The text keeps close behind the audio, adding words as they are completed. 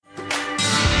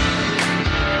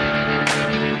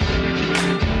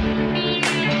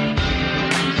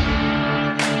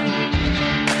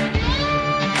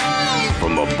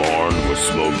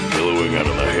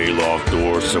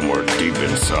somewhere deep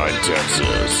inside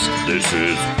Texas. This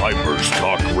is Piper's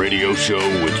Talk Radio Show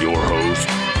with your host,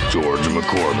 George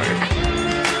McCormick.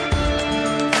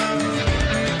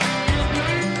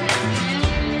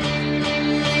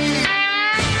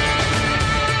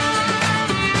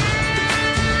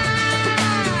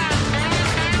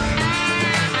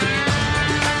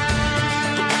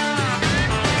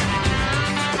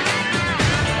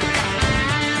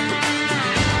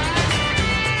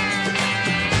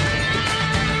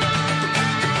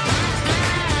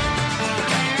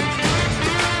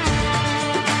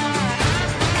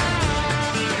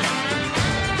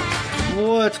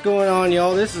 What's going on,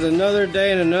 y'all? This is another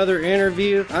day and another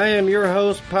interview. I am your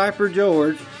host, Piper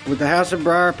George, with the House of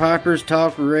Briar Piper's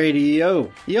Talk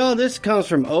Radio. Y'all, this comes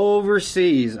from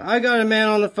overseas. I got a man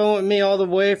on the phone with me all the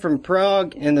way from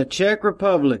Prague in the Czech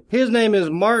Republic. His name is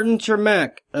Martin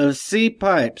Chermak of C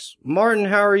Pipes. Martin,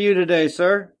 how are you today,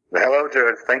 sir? Hello,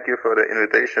 George. Thank you for the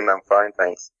invitation. I'm fine,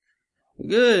 thanks.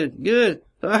 Good, good.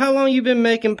 So how long you been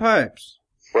making pipes?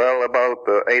 Well, about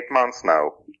 8 months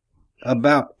now.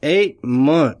 About 8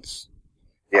 months.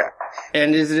 Yeah.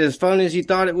 And is it as fun as you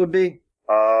thought it would be?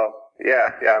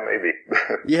 Yeah, maybe.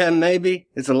 Yeah, maybe.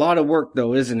 It's a lot of work,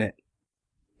 though, isn't it?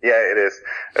 Yeah, it is.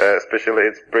 Especially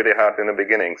it's pretty hard in the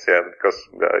beginnings, yeah, because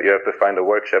you have to find a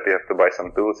workshop, you have to buy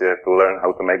some tools, you have to learn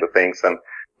how to make the things, and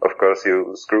of course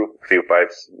you screw a few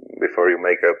pipes before you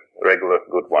make a regular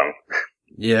good one.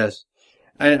 Yes.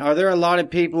 And are there a lot of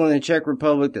people in the Czech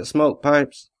Republic that smoke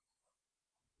pipes?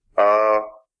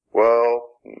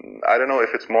 Well, I don't know if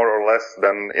it's more or less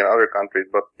than in other countries,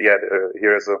 but yeah,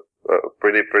 here is a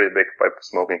pretty big pipe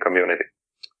smoking community.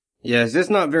 Yes, it's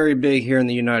not very big here in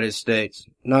the United States.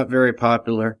 Not very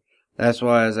popular. That's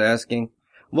why I was asking.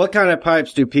 What kind of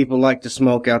pipes do people like to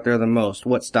smoke out there the most?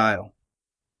 What style?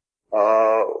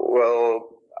 Well,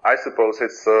 I suppose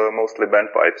it's mostly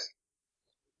bent pipes.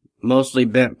 Mostly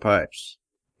bent pipes.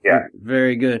 Yeah.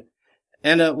 Very good.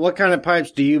 And what kind of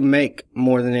pipes do you make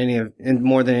more than any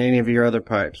of your other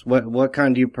pipes? What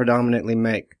kind do you predominantly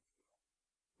make?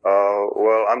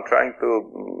 Well, I'm trying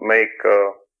to make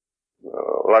a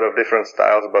lot of different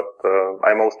styles, but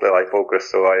I mostly like pokers,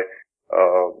 so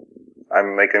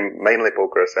I'm making mainly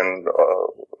pokers, and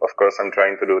of course I'm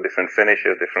trying to do different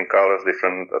finishes, different colors,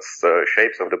 different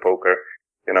shapes of the poker,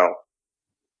 you know.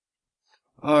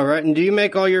 All right, and do you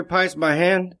make all your pipes by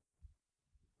hand?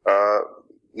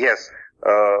 Yes.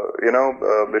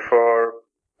 Before,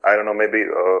 I don't know, maybe,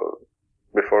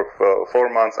 before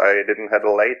 4 months I didn't have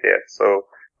a lathe yet, so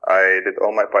I did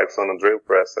all my pipes on a drill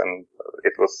press, and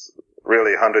it was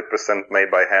really 100%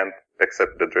 made by hand,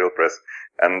 except the drill press.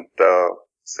 And,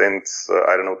 since,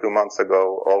 2 months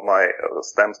ago, all my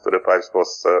stems to the pipes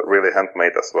was really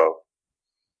handmade as well.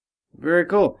 Very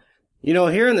cool. You know,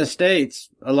 here in the States,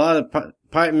 a lot of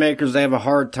pipe makers, they have a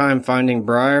hard time finding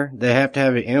briar. They have to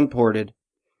have it imported.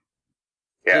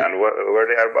 Yeah, and where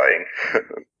they are buying.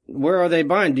 Where are they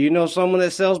buying? Do you know someone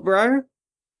that sells briar?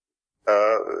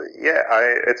 Yeah,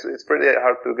 it's pretty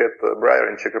hard to get briar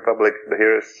in Czech Republic.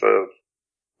 Here's,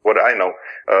 what I know.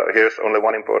 Here's only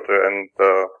one importer, and,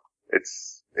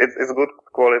 it's good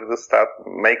quality to start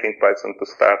making pipes and to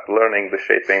start learning the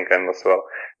shaping and as well.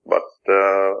 But,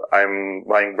 I'm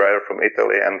buying briar from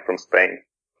Italy and from Spain.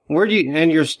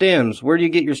 And your stems, where do you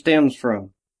get your stems from?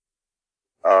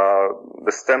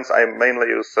 The stems I mainly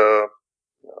use,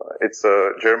 it's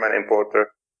a German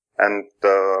importer, and,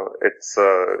 it's,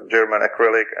 German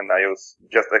acrylic, and I use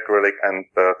just acrylic and,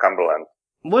 Cumberland.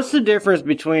 What's the difference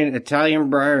between Italian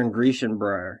briar and Grecian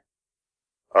briar?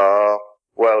 Well,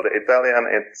 the Italian,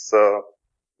 it's,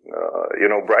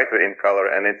 brighter in color,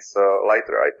 and it's,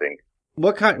 lighter, I think.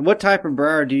 What type of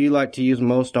briar do you like to use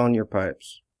most on your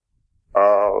pipes?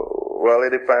 Well,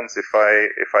 it depends. If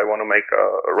I want to make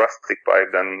a rustic pipe,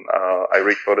 then, I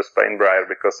reach for the Spain briar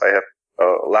because I have,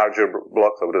 larger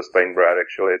blocks of the Spain briar.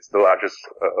 Actually, it's the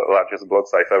largest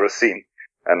blocks I've ever seen.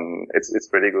 And it's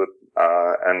pretty good.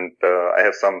 I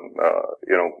have some,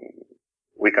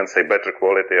 we can say better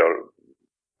quality or,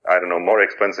 I don't know, more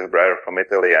expensive briar from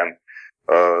Italy, and,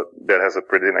 that has a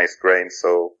pretty nice grain.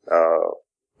 So,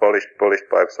 polished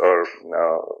pipes or,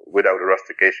 without a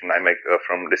rustication, I make,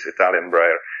 from this Italian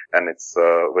briar, and it's,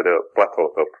 with a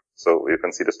plateau top. So you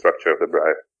can see the structure of the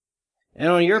briar. And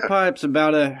on your pipes,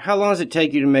 how long does it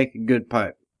take you to make a good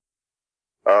pipe?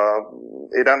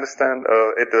 It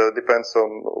depends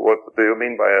on what do you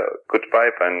mean by a good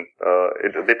pipe, and,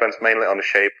 it depends mainly on the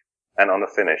shape and on the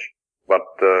finish. But,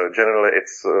 generally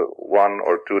it's, 1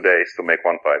 or 2 days to make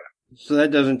one pipe. So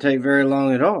that doesn't take very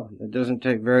long at all.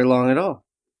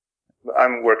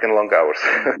 I'm working long hours.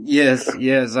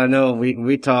 Yes, I know.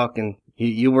 We talk, and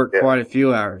you work quite a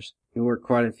few hours. You work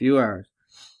quite a few hours.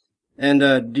 And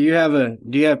do you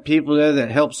have people there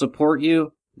that help support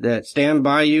you, that stand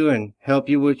by you and help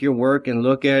you with your work and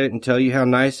look at it and tell you how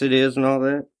nice it is and all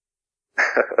that?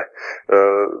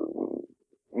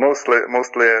 Mostly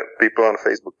people on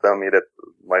Facebook tell me that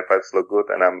my pipes look good,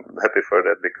 and I'm happy for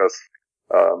that, because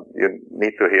you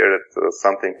need to hear that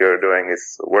something you're doing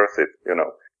is worth it, you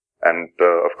know. And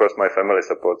of course my family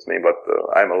supports me, but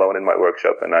I'm alone in my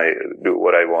workshop and I do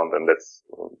what I want, and that's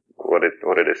what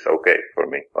it is okay for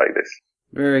me, like this.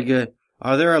 Very good.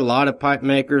 Are there a lot of pipe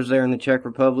makers there in the Czech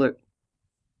Republic?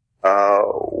 There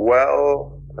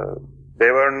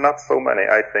were not so many,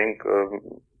 I think.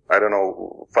 I don't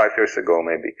know, 5 years ago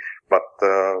maybe. But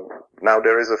now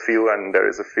there is a few, and there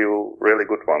is a few really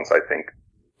good ones, I think.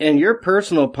 And your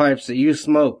personal pipes that you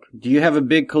smoke, do you have a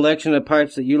big collection of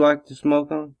pipes that you like to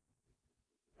smoke on?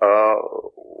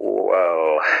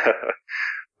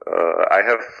 I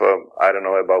have, I don't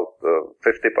know, about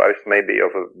 50 pipes maybe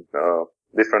of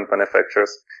different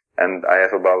manufacturers, and I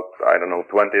have about, I don't know,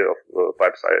 20 of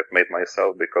pipes I have made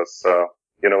myself, because,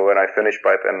 when I finish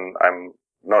pipe and I'm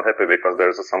not happy because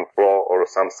there's some flaw or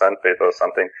some sandpit or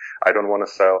something, I don't want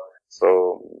to sell,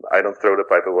 so I don't throw the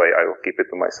pipe away. I will keep it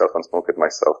to myself and smoke it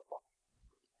myself.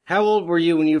 How old were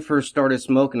you when you first started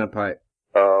smoking a pipe?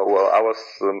 I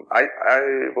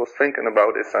was thinking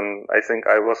about this, and I think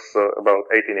I was about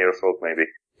 18 years old, maybe.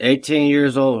 18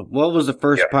 years old. What was the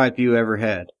first pipe you ever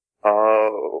had?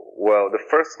 The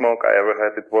first smoke I ever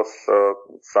had, it was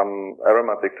some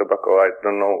aromatic tobacco. I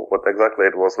don't know what exactly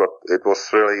it was, but it was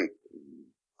really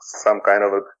some kind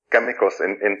of a chemicals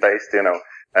in taste,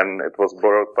 and it was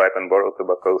borrowed pipe and borrowed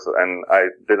tobacco, and I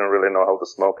didn't really know how to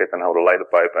smoke it and how to light the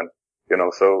pipe, and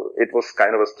so it was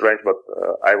kind of a strange, but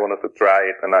I wanted to try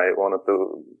it, and I wanted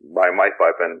to buy my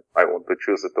pipe, and I want to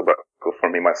choose the tobacco for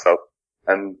me myself.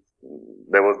 And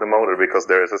there was the motor, because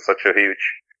there is such a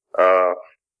huge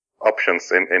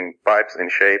options in pipes, in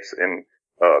shapes, in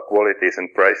qualities, in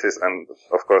prices, and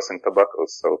of course in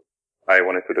tobaccos. So I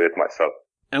wanted to do it myself.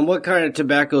 And what kind of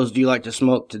tobaccos do you like to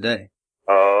smoke today?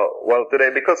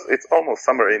 Today, because it's almost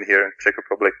summer in here in Czech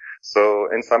Republic, so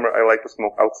in summer I like to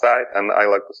smoke outside, and I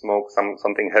like to smoke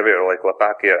something heavier like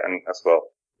Latakia and as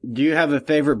well. Do you have a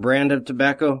favorite brand of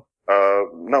tobacco?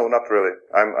 No, not really.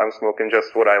 I'm smoking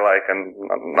just what I like, and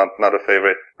not a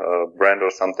favorite brand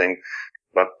or something.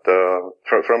 But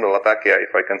from the Latakia,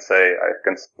 if I can say, I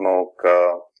can smoke.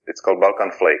 It's called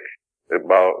Balkan Flake.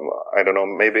 I don't know.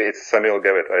 Maybe it's Samuel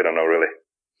Gavitt. I don't know really.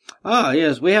 Oh,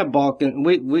 yes, we have Balkan.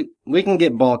 We can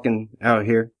get Balkan out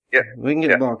here. Yeah. We can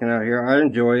get Balkan out here. I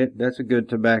enjoy it. That's a good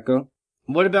tobacco.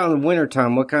 What about in the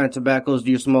wintertime? What kind of tobaccos do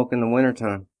you smoke in the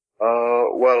wintertime?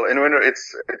 In winter,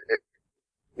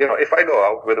 if I go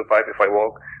out with a pipe, if I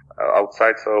walk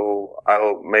outside, so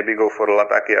I'll maybe go for the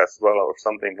Latakia as well, or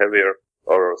something heavier,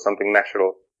 or something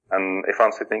natural. And if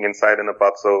I'm sitting inside in a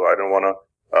pot, so I don't want to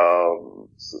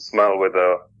smell with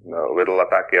a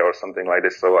Latakia or something like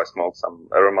this, so I smoke some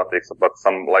aromatics, but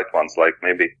some light ones, like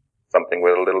maybe something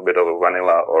with a little bit of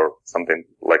vanilla or something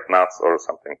like nuts or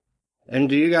something. And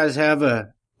do you guys have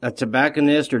a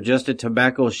tobacconist or just a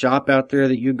tobacco shop out there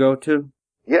that you go to?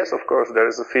 Yes, of course. There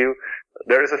is a few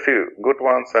good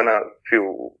ones and a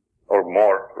few or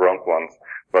more wrong ones.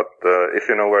 But if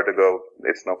you know where to go,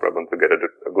 it's no problem to get a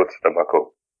good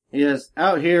tobacco. Yes,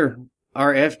 out here,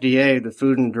 our FDA, the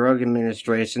Food and Drug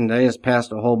Administration, they has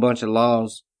passed a whole bunch of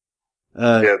laws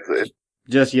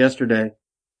just yesterday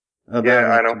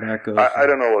about tobacco. I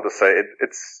don't know what to say.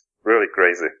 It's really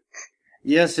crazy.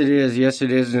 Yes, it is. Yes,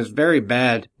 it is. And it's very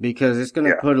bad because it's going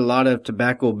to put a lot of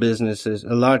tobacco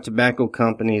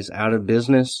companies out of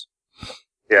business.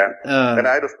 Yeah. And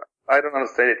I don't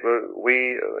understand it.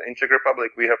 We in Czech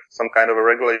Republic, we have some kind of a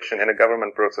regulation in a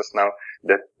government process now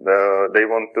that they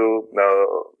want to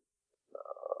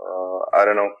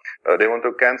they want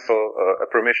to cancel a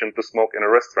permission to smoke in a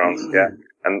restaurants. Yeah.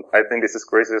 And I think this is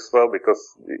crazy as well, because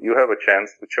you have a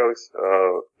chance to choose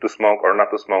to smoke or not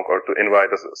to smoke, or to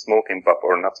invite a smoking pub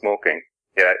or not smoking.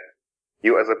 Yeah.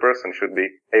 You as a person should be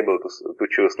able to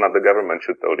choose, not the government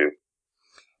should tell you.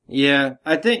 Yeah.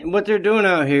 I think what they're doing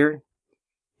out here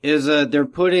is they're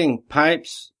putting pipe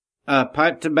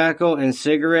tobacco and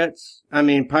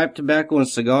pipe tobacco and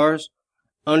cigars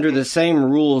under the same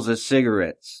rules as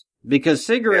cigarettes, because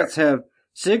cigarettes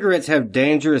have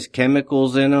dangerous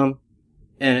chemicals in them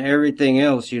and everything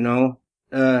else,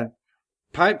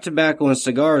 Pipe tobacco and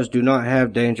cigars do not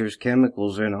have dangerous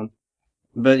chemicals in them.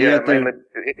 But mainly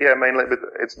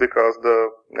it's because the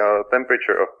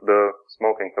temperature of the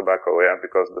smoking tobacco,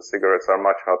 because the cigarettes are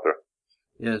much hotter.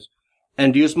 Yes.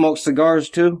 And do you smoke cigars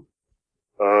too?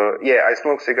 Yeah, I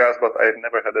smoke cigars, but I've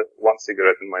never had one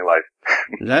cigarette in my life.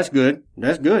 That's good.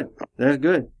 That's good. That's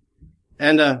good.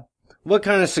 And, what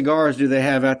kind of cigars do they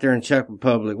have out there in Czech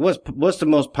Republic? What's the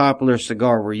most popular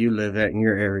cigar where you live at in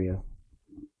your area?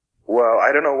 Well,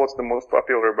 I don't know what's the most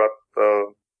popular, but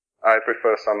I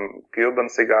prefer some Cuban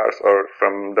cigars or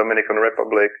from Dominican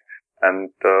Republic,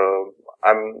 and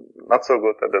I'm not so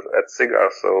good at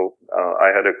cigars, so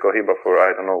I had a Cohiba for,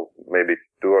 I don't know, maybe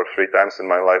 2 or 3 times in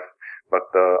my life, but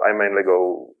I mainly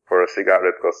go for a cigar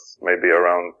that costs maybe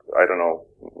around, I don't know,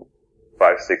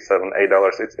 $5, $6, $7,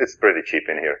 $8. It's pretty cheap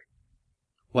in here.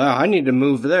 Wow, I need to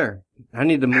move there.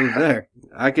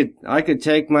 I could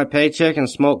take my paycheck and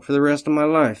smoke for the rest of my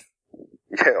life.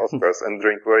 Yeah, of course, and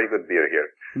drink very good beer here.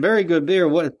 Very good beer.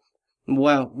 What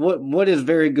is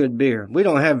very good beer? We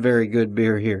don't have very good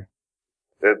beer here.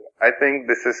 I think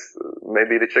this is,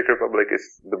 maybe the Czech Republic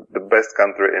is the best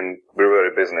country in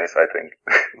brewery business, I think.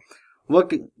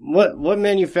 What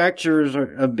manufacturers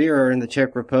of beer are in the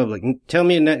Czech Republic? Tell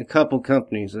me a couple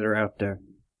companies that are out there.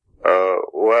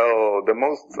 Well, the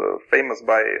most famous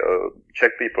by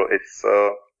Czech people, it's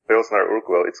Pilsner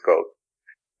Urquell, it's called.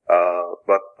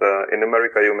 But in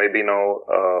America, you maybe know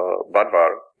Budvar.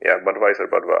 Yeah, Budweiser.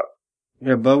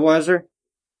 Yeah, Budweiser?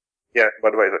 Yeah,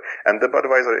 Budweiser. And the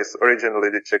Budweiser is originally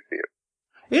the Czech beer.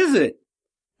 Is it?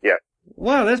 Yeah.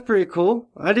 Wow, that's pretty cool.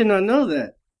 I did not know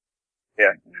that.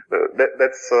 Yeah,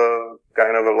 that's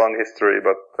kind of a long history,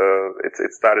 but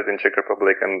it started in Czech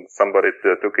Republic, and somebody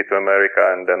took it to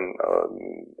America, and then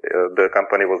the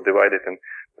company was divided in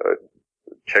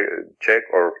Czech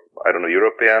or I don't know,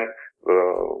 European,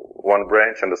 one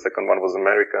branch, and the second one was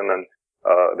American, and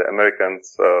the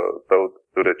Americans told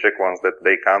to the Czech ones that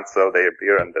they can't sell their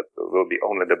beer, and that will be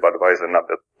only the Budweiser, not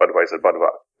the Budweiser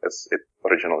Budvar, as it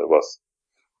originally was.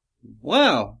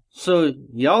 Wow, so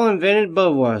y'all invented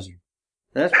Budweiser.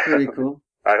 That's pretty cool.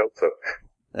 I hope so.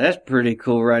 That's pretty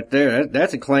cool right there.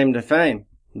 That's a claim to fame.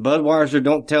 Budweiser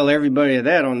don't tell everybody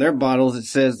that on their bottles. It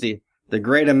says the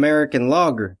Great American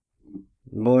Lager.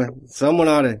 Boy, someone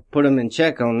ought to put them in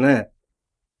check on that.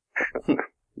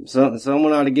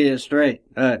 Someone ought to get it straight.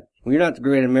 We're not the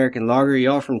Great American Lager.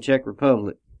 Y'all from Czech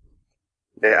Republic.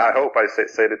 Yeah, I hope I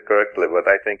said it correctly, but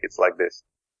I think it's like this.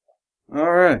 All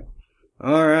right.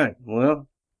 Well,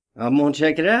 I'm gonna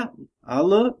check it out. I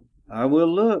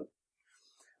will look.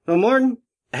 So, Martin,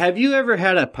 have you ever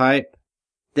had a pipe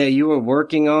that you were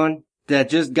working on that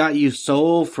just got you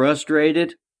so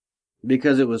frustrated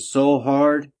because it was so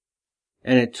hard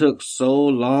and it took so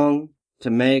long to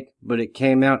make, but it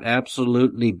came out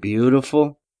absolutely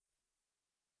beautiful?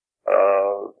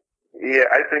 Yeah,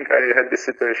 I think I had this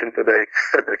situation today,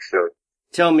 actually.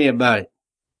 Tell me about it.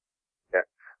 Yeah.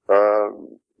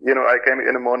 I came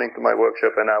in the morning to my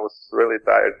workshop and I was really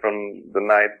tired from the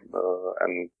night,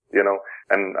 and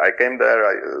I came there,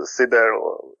 I sit there,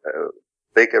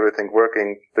 take everything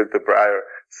working, took the briar,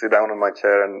 sit down on my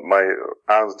chair, and my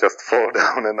arms just fall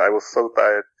down, and I was so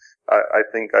tired. I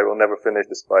think I will never finish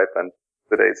this pipe, and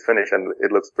today it's finished and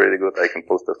it looks pretty good. I can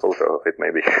post a photo of it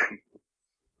maybe.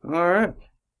 All right.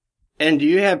 And do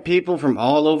you have people from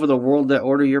all over the world that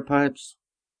order your pipes?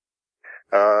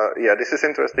 Yeah, this is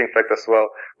interesting fact as well.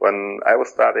 When I was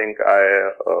starting,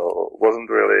 I wasn't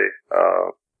really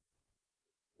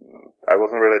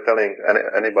telling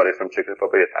anybody from Czech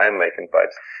Republic that I'm making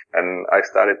pipes. And I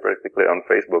started practically on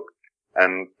Facebook.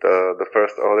 And the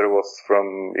first order was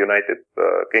from United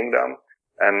Kingdom.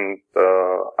 And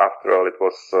after all, it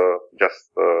was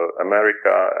just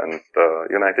America and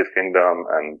United Kingdom,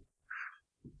 and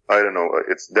I don't know,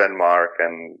 it's Denmark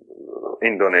and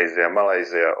Indonesia,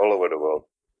 Malaysia, all over the world.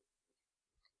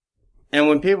 And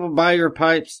when people buy your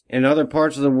pipes in other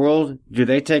parts of the world, do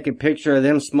they take a picture of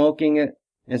them smoking it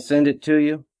and send it to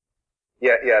you?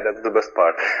 Yeah, that's the best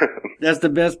part. That's the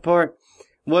best part?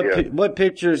 What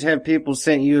pictures have people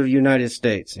sent you of United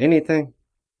States? Anything?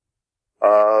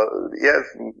 Yes,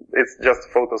 it's just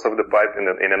photos of the pipe in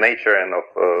the nature and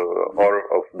or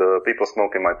of the people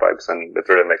smoking my pipes, and that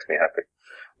really makes me happy.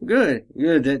 Good.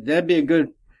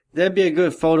 That'd be a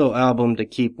good photo album to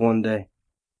keep one day.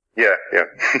 Yeah.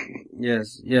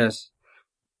 Yes.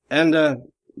 And,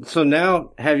 so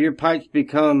now, have your pipes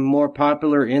become more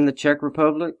popular in the Czech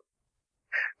Republic?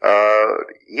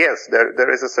 Yes,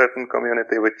 there is a certain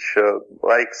community which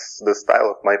likes the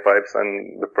style of my pipes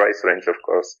and the price range, of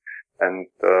course. And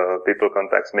people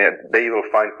contact me. They will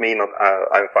find me, not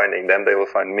I'm finding them. They will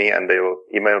find me and they will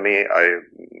email me. I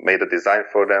made a design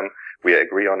for them. We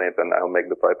agree on it, and I'll make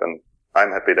the pipe. And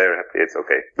I'm happy. They're happy. It's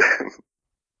okay.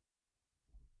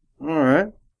 All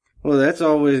right. Well, that's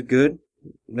always good.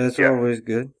 Always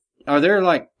good. Are there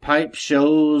like pipe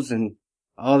shows and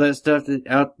all that stuff that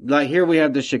out, like here we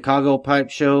have the Chicago Pipe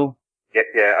Show.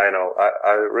 Yeah, I know.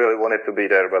 I really wanted to be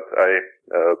there, but I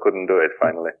couldn't do it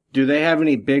finally. Do they have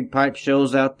any big pipe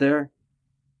shows out there?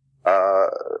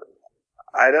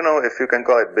 I don't know if you can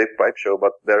call it big pipe show,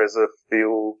 but there is a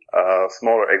few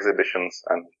smaller exhibitions,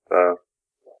 and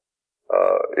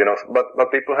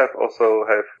but people also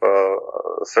have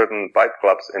certain pipe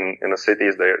clubs in the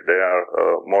cities. There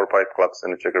are more pipe clubs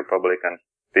in the Czech Republic, and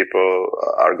people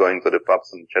are going to the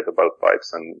pubs and chat about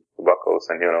pipes and tobaccos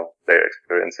and their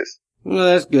experiences. Well,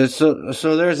 that's good.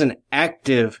 So there's an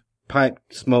active pipe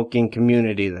smoking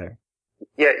community there.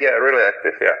 Yeah, really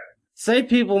active. Yeah. Say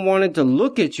people wanted to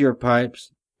look at your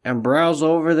pipes and browse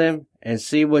over them and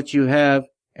see what you have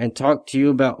and talk to you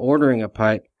about ordering a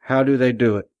pipe. How do they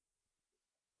do it?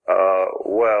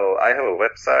 Well, I have a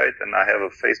website and I have a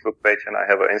Facebook page and I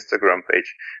have an Instagram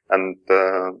page, and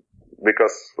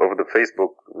because of the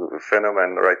Facebook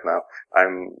phenomenon right now,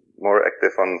 I'm more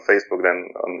active on Facebook than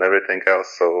on everything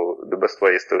else. So the best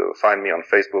way is to find me on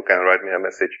Facebook and write me a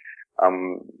message.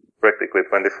 I'm practically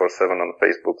 24/7 on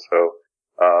Facebook.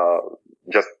 So,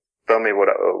 just tell me what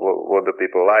the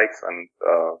people like, and,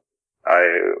 I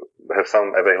have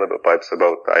some available pipes,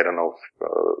 about,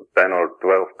 10 or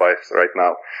 12 pipes right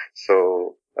now.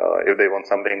 So, if they want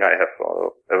something I have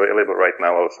available right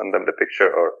now, I'll send them the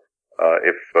picture, or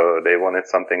if they wanted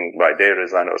something by their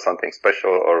design or something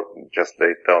special, or just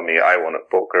they tell me I want a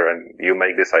poker and you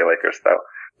make this, I like your style,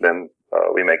 then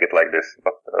we make it like this.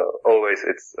 But always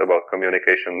it's about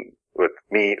communication with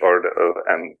me,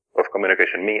 and of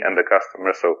communication me and the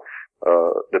customer. So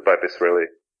the pipe is really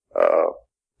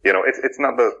it's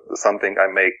not something I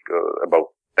make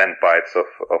about 10 pipes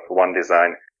of one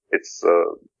design. It's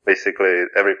basically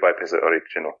every pipe is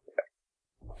original.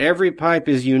 Every pipe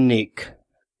is unique.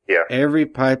 Yeah. Every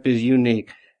pipe is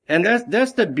unique. And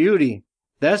that's the beauty.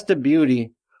 That's the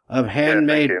beauty of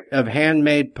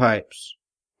handmade pipes.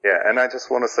 Yeah, and I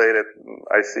just want to say that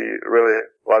I see really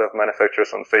a lot of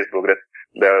manufacturers on Facebook that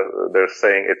they're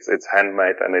saying it's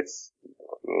handmade and it's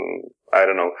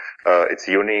it's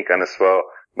unique and as well,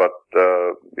 but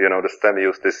the stem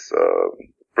used is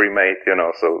pre-made,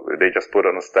 so they just put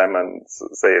on a stem and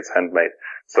say it's handmade.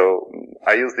 So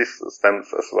I use these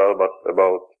stems as well, but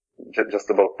just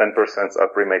about 10% are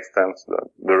pre-made stems.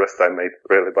 The rest I made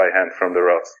really by hand from the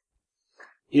rods.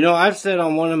 I've said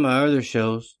on one of my other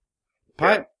shows,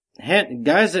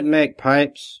 guys that make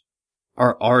pipes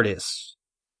are artists.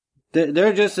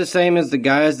 They're just the same as the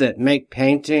guys that make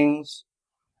paintings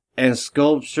and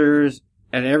sculptures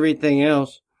and everything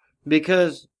else,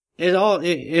 because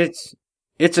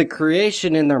it's a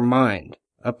creation in their mind.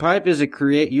 A pipe is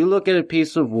you look at a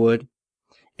piece of wood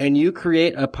and you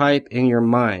create a pipe in your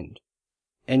mind.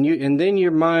 And then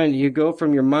you go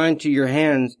from your mind to your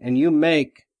hands and you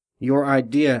make your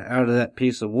idea out of that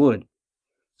piece of wood.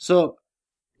 So,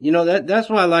 that's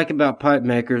what I like about pipe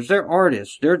makers. They're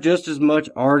artists. They're just as much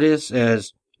artists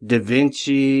as Da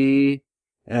Vinci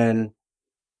and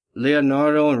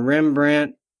Leonardo and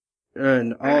Rembrandt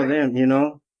and all of them,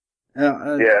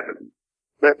 Yeah,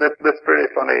 that's pretty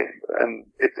funny. And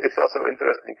it's also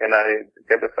interesting. And I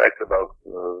get the fact about,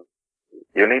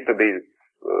 you need to be,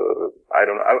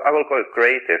 I will call it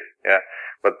creative. Yeah.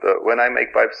 But, when I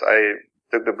make pipes, I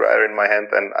took the briar in my hand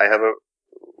and I have a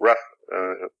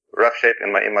rough shape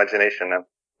in my imagination, and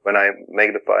when I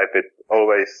make the pipe, it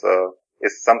always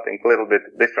is something a little bit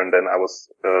different than I was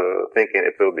thinking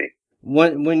it will be.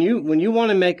 When you want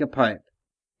to make a pipe,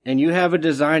 and you have a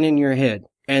design in your head,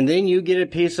 and then you get a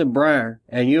piece of briar,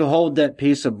 and you hold that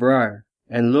piece of briar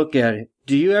and look at it,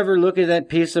 do you ever look at that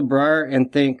piece of briar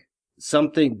and think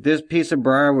this piece of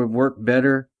briar would work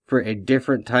better for a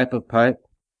different type of pipe?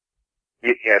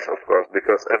 Yes, of course,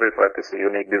 because every pipe is a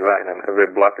unique design and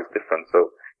every block is different. So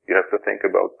you have to think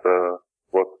about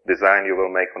what design you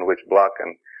will make on which block,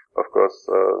 and of course,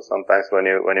 sometimes when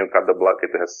you cut the block,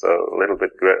 it has a little bit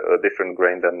different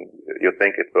grain than you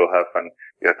think it will have, and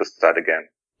you have to start again.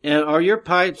 And are your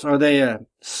pipes, are they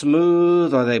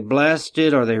smooth? Are they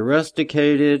blasted? Are they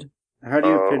rusticated? How do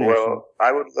you finish them? Well,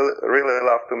 I would really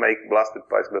love to make blasted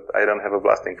pipes, but I don't have a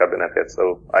blasting cabinet yet,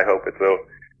 so I hope it will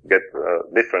get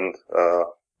different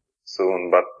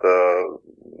soon. But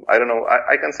I don't know.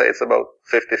 I can say it's about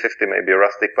 50-50, maybe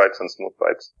rustic pipes and smooth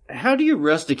pipes. How do you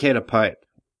rusticate a pipe?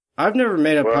 I've never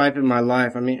made a pipe in my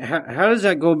life. I mean, how does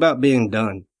that go about being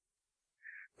done?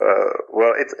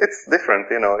 Well, it's different,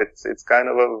 it's kind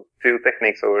of a few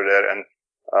techniques over there, and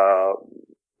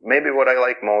maybe what I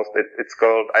like most, it's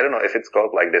called, I don't know if it's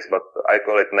called like this, but I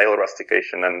call it nail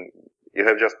rustication, and you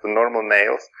have just the normal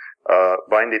nails,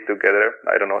 bind it together,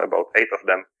 I don't know, about 8 of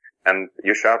them, and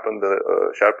you sharpen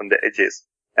the edges,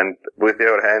 and with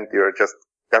your hand you're just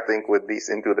cutting with these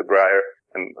into the briar,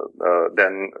 and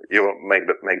then you make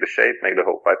the shape, make the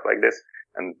whole pipe like this,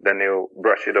 and then you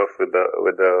brush it off with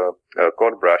the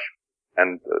cord brush,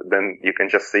 and then you can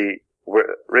just see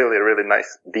really, really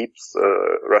nice, deep,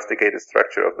 rusticated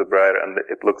structure of the briar, and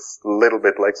it looks a little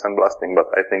bit like sandblasting, but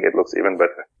I think it looks even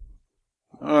better.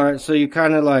 All right, so you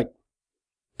kind of like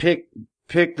pick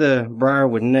the briar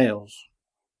with nails.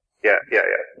 Yeah.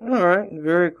 All right,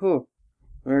 very cool.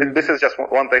 This is just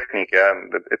one technique, yeah.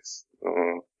 It's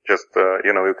just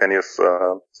you can use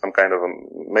some kind of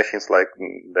machines like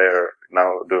they're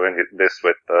now doing this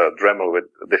with Dremel with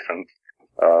different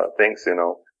things,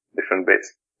 different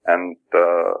bits. And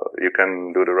you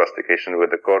can do the rustication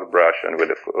with the cord brush and with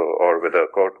a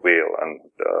cord wheel. And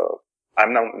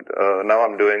I'm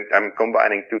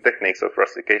combining two techniques of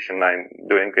rustication. I'm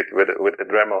doing it with a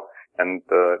Dremel, and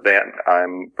then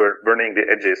I'm burning the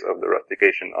edges of the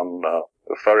rustication on a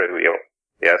furrow wheel.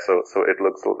 Yeah, so it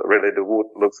looks really, the wood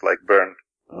looks like burned.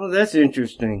 Oh, that's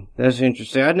interesting. I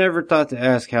never thought to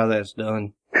ask how that's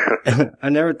done.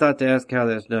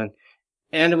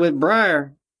 And with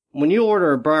briar, when you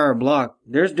order a briar block,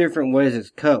 there's different ways it's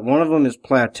cut. One of them is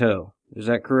plateau. Is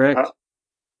that correct?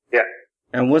 Yeah.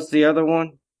 And what's the other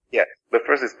one? Yeah. The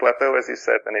first is plateau, as you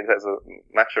said, and it has a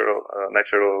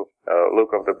natural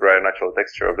look of the briar, natural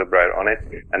texture of the briar on it.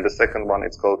 And the second one,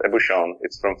 it's called ébauchon.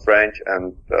 It's from French,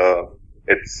 and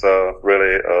it's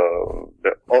really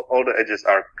all the edges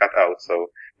are cut out, so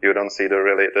you don't see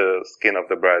the skin of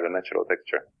the briar, the natural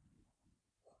texture.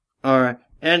 All right.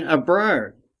 And a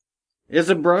briar.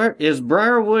 Is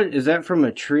briar wood, is that from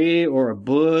a tree or a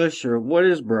bush, or what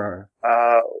is briar?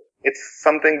 It's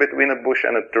something between a bush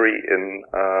and a tree, and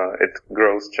it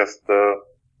grows just I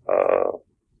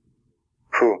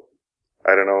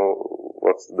don't know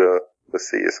what's the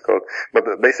sea is called, but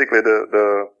basically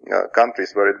the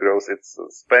countries where it grows, it's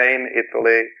Spain,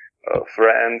 Italy,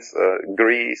 France,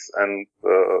 Greece, and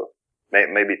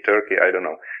maybe Turkey, I don't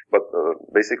know. But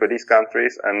basically these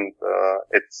countries, and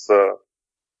it's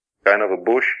kind of a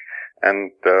bush,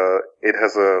 and it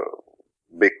has a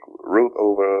big root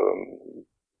over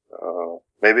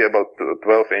maybe about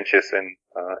 12 inches in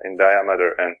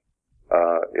diameter, and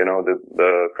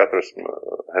the cutters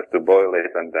have to boil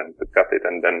it and then to cut it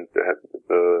and then to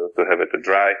have it to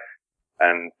dry,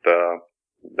 and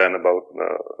then about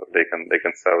they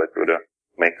can sell it to the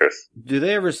makers. Do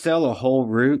they ever sell a whole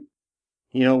root?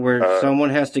 Where someone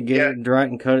has to get it and dry it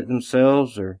and cut it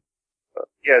themselves, or?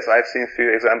 Yes, I've seen a few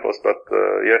examples, but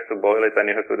you have to boil it and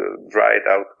you have to dry it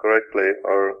out correctly,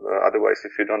 or otherwise,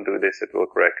 if you don't do this, it will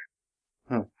crack.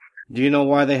 Huh. Do you know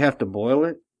why they have to boil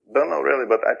it? Don't know really,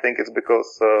 but I think it's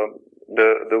because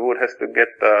the wood has to get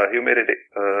humidity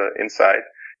inside,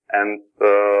 and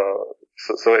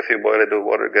so if you boil it, the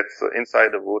water gets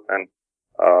inside the wood, and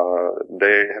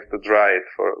they have to dry it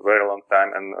for a very long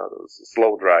time, and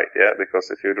slow dry it, yeah,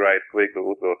 because if you dry it quick, the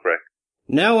wood will crack.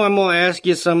 Now I'm going to ask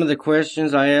you some of the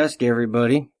questions I ask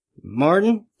everybody.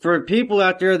 Martin, for people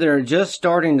out there that are just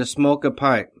starting to smoke a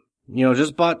pipe,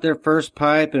 just bought their first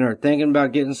pipe and are thinking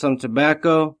about getting some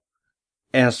tobacco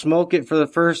and smoke it for the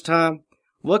first time,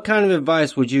 what kind of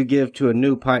advice would you give to a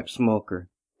new pipe smoker?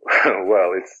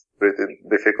 Well, it's a pretty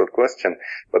difficult question,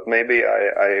 but maybe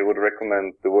I would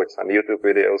recommend to watch some YouTube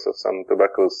videos of some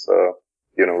tobaccos,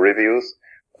 reviews,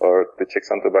 or to check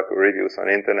some tobacco reviews on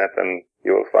internet, and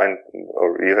you will find,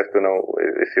 or you have to know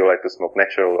if you like to smoke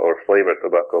natural or flavored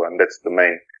tobacco, and that's the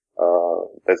main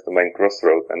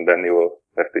crossroad, and then you will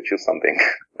have to choose something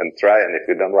and try, and if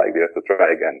you don't like it, you have to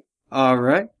try again. All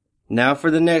right. Now for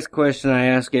the next question I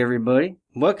ask everybody.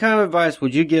 What kind of advice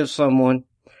would you give someone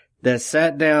that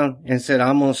sat down and said,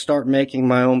 I'm going to start making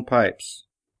my own pipes?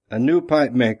 A new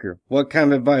pipe maker. What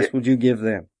kind of advice would you give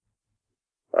them?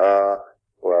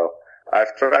 Well,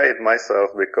 I've tried it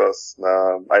myself because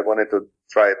I wanted to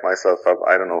try it myself,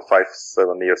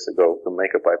 5-7 years ago to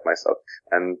make a pipe myself.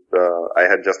 And I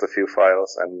had just a few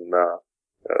files and a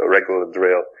regular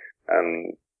drill,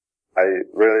 and I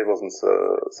really wasn't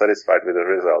satisfied with the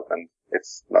result, and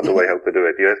it's not the way how to do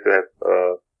it. You have to have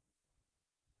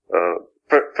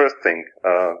first thing,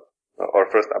 or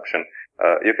first option.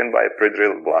 You can buy a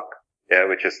pre-drilled block,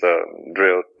 which is a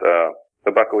drilled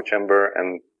tobacco chamber,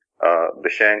 and the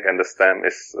shank and the stem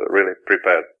is really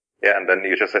prepared. Yeah, and then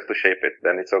you just have to shape it.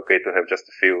 Then it's okay to have just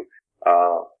a few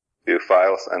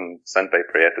files and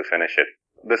sandpaper to finish it.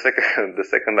 The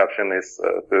second option is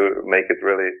to make it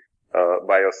really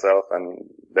by yourself, and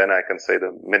then I can say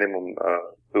the minimum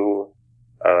tool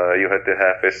you have to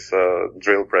have is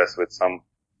drill press with some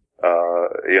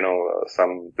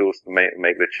some tools to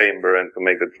make the chamber and to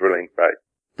make the drilling right.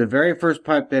 The very first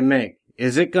pipe they make,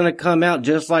 is it going to come out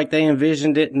just like they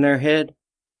envisioned it in their head?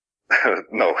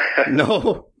 No.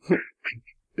 No?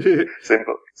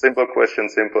 Simple question,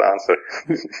 simple answer.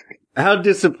 How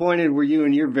disappointed were you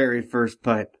in your very first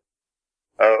pipe?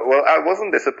 Well, I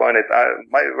wasn't disappointed.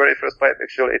 My very first pipe,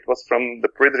 actually, it was from the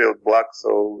pre-drilled block,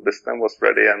 so the stem was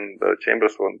ready and the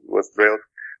chambers was drilled.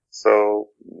 So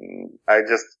I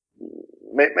just,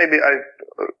 maybe I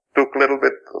took a little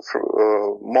bit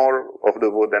more of the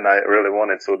wood than I really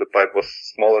wanted, so the pipe was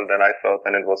smaller than I thought,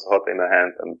 and it was hot in the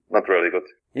hand and not really good.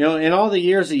 You know, in all the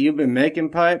years that you've been making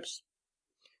pipes,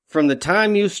 from the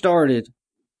time you started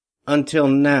until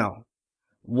now,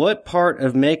 what part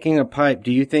of making a pipe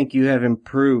do you think you have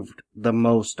improved the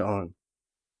most on?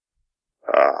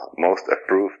 Most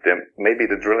improved, maybe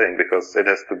the drilling, because it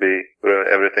has to be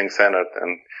really everything centered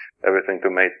and everything to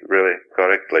make really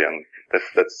correctly, and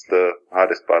that's the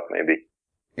hardest part, maybe.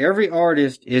 Every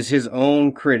artist is his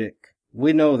own critic.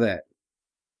 We know that.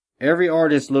 Every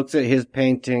artist looks at his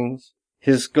paintings,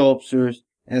 his sculptures,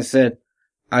 and said,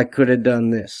 I could have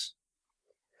done this.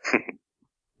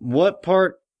 What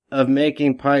part of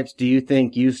making pipes do you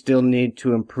think you still need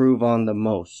to improve on the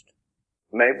most?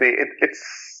 Maybe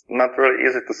it's not really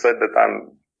easy to say that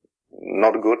I'm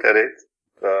not good at it.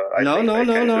 No.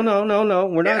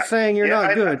 We're not saying you're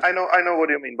not good. I know what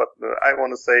you mean, but I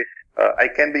want to say I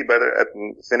can be better at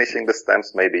finishing the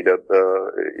stems, maybe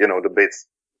the bits.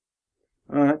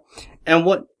 All right. And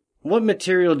what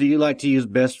material do you like to use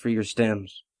best for your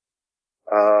stems?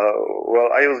 Well,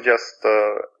 I use just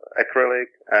acrylic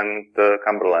and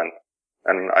Cumberland,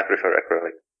 and I prefer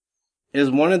acrylic. Is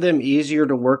one of them easier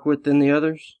to work with than the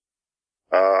others?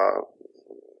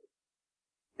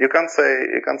 You can't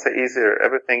say easier.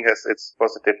 Everything has its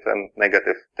positive and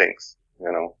negative things,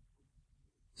 you know.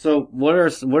 So what are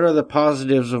the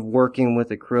positives of working with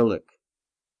acrylic?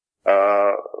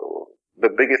 The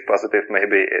biggest positive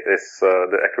maybe is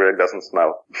the acrylic doesn't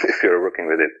smell if you're working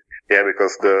with it. Yeah,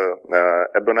 because the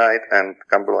ebonite and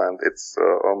Cumberland, it's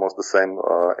almost the same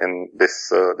in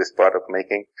this part of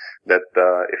making. That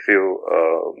if you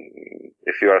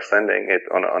are sending it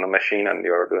on a machine and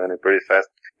you're doing it pretty fast,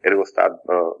 it will start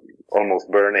almost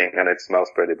burning and it smells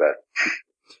pretty bad.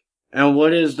 And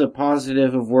what is the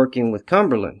positive of working with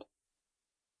Cumberland?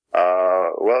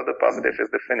 Well, the positive is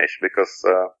the finish, because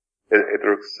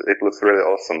it looks really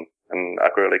awesome, and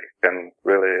acrylic can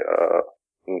really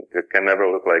it can never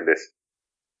look like this.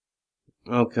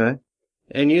 Okay.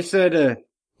 And you said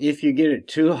if you get it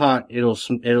too hot, it'll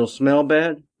smell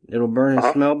bad. It'll burn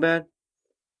and smell bad.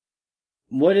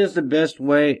 What is the best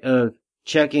way of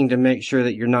checking to make sure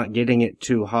that you're not getting it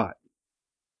too hot?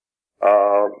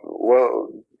 Well,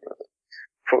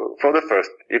 for the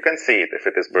first, you can see it if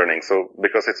it is burning. So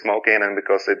because it's smoking and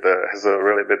because it has a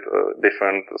really bit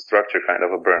different structure, kind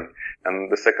of a burn.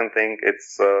 And the second thing,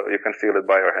 it's you can feel it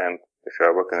by your hand if you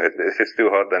are working it. If it's too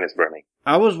hot, then it's burning.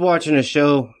 I was watching a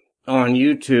show on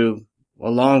YouTube a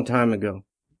long time ago,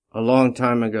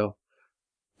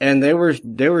 and they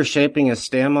were shaping a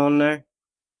stem on there,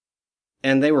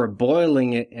 and they were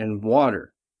boiling it in water.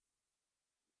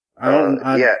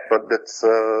 Yeah, but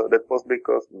that was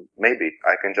because, maybe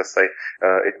I can just say,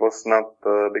 it was not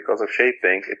because of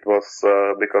shaping, it was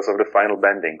because of the final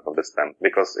bending of the stem.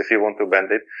 Because if you want to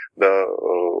bend it, the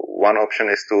one option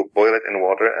is to boil it in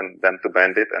water and then to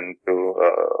bend it and to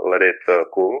let it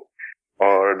cool.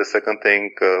 Or the second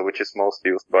thing, which is most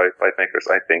used by pipe makers,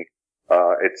 I think,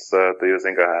 it's to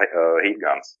using heat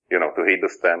guns, to heat the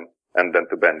stem and then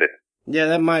to bend it. Yeah,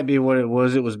 that might be what it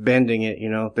was. It was bending it,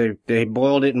 They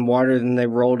boiled it in water, then they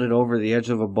rolled it over the edge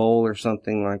of a bowl or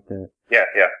something like that. Yeah.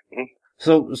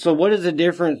 Mm-hmm. So what is the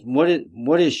difference?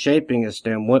 What is shaping a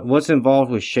stem? What's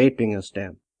involved with shaping a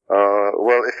stem?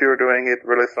 Well, if you're doing it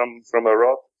really from a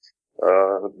rod,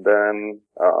 then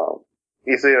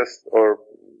easiest or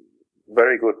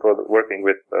very good for working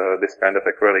with this kind of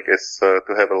acrylic is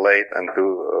to have a lathe and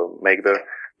to make the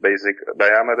basic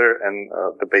diameter and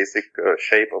the basic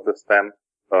shape of the stem,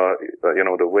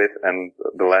 the width and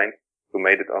the length to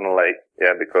make it on a lathe.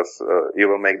 Yeah, because you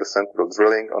will make the central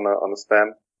drilling on a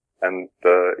stem, and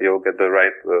you'll get the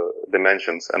right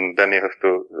dimensions, and then you have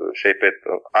to shape it.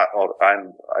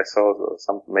 I saw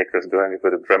some makers doing it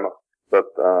with a Dremel, but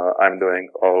I'm doing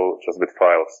all just with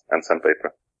files and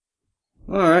sandpaper.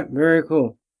 All right, very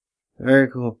cool, very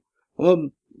cool.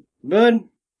 Well, Bud,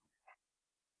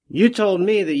 you told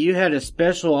me that you had a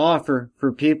special offer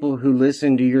for people who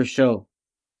listen to your show.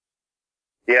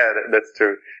 Yeah, that's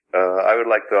true. I would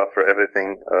like to offer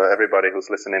everybody who's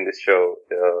listening to this show,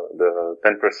 the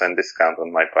 10% discount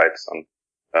on my pipes on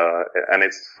And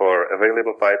it's for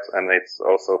available pipes, and it's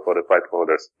also for the pipe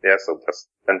holders. Yeah, so just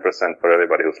 10% for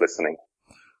everybody who's listening.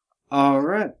 All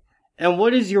right. And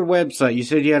what is your website? You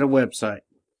said you had a website.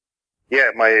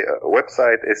 Yeah, my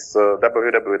website is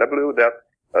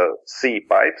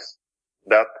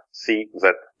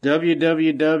www.cpipes.cz.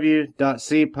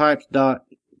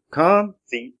 www.cpipes.com?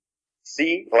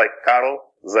 C like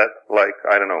Carl, Z like,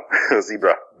 I don't know,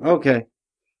 zebra. Okay.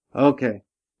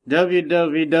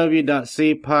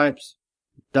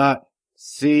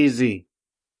 www.cpipes.cz.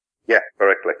 Yeah,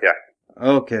 correctly, yeah.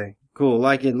 Okay, cool.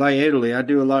 Like Italy. I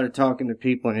do a lot of talking to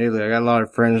people in Italy. I got a lot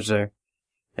of friends there.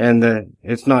 And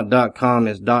it's not .com,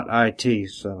 it's .it,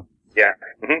 so. Yeah.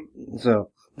 Mm-hmm.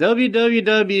 So,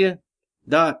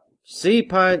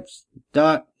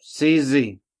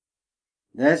 www.cpipes.cz.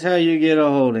 That's how you get a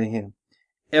hold of him.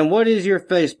 And what is your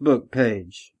Facebook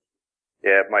page?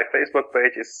 Yeah, my Facebook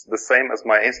page is the same as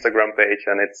my Instagram page,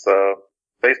 and it's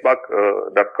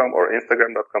facebook.com or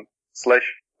instagram.com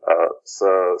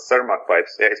 / Cermak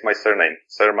Pipes. Yeah, it's my surname,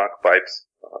 Cermak Pipes.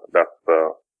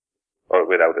 Or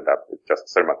without it, it's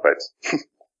just Cermak Pipes.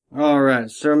 All right,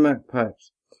 Cermak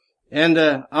Pipes. And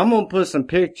I'm gonna put some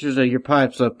pictures of your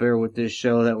pipes up there with this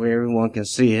show, that way everyone can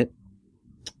see it.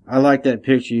 I like that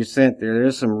picture you sent there.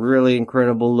 There's some really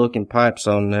incredible looking pipes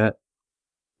on that.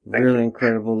 Really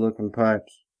incredible looking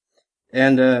pipes.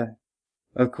 And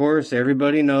of course,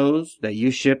 everybody knows that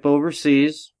you ship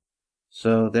overseas,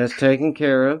 so that's taken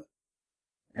care of.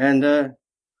 And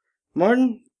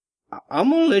Martin, I'm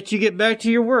gonna let you get back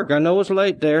to your work. I know it's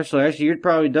late there, so actually you're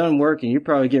probably done working. You're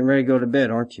probably getting ready to go to bed,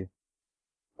 aren't you?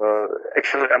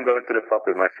 Actually, I'm going to the pub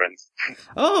with my friends.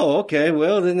 Oh, okay.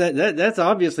 Well, then that's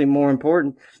obviously more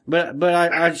important. But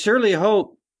I surely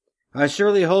hope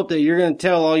that you're going to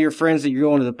tell all your friends that you're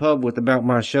going to the pub with about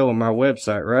my show on my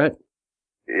website, right?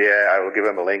 Yeah, I will give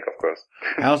them a link, of course.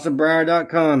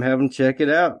 houseofbriar.com. Have them check it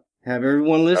out. Have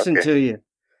everyone listen to you.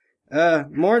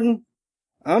 Martin,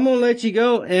 I'm going to let you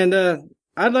go, and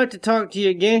I'd like to talk to you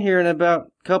again here in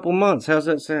about a couple months. How's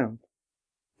that sound?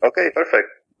 Okay, perfect.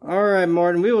 All right,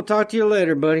 Martin. We will talk to you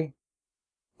later, buddy.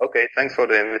 Okay, thanks for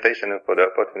the invitation and for the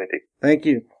opportunity. Thank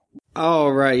you.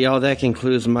 All right, y'all. That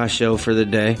concludes my show for the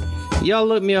day. Y'all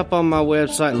look me up on my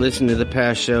website, listen to the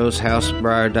past shows,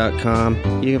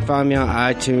 houseofbriar.com. You can find me on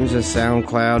iTunes and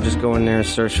SoundCloud. Just go in there and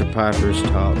search for Piper's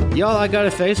Talk. Y'all, I got a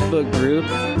Facebook group.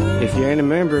 If you ain't a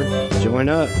member, join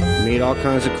up. Meet all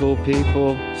kinds of cool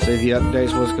people. See the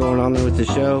updates, what's going on with the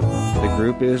show. The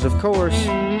group is, of course,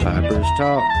 Piper's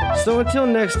Talk. So until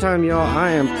next time, y'all, I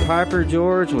am Piper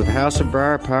George with House of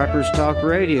Briar Piper's Talk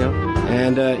Radio.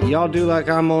 And y'all do like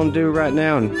I'm going to do right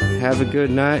now and have a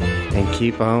good night and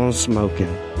keep on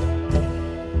smoking.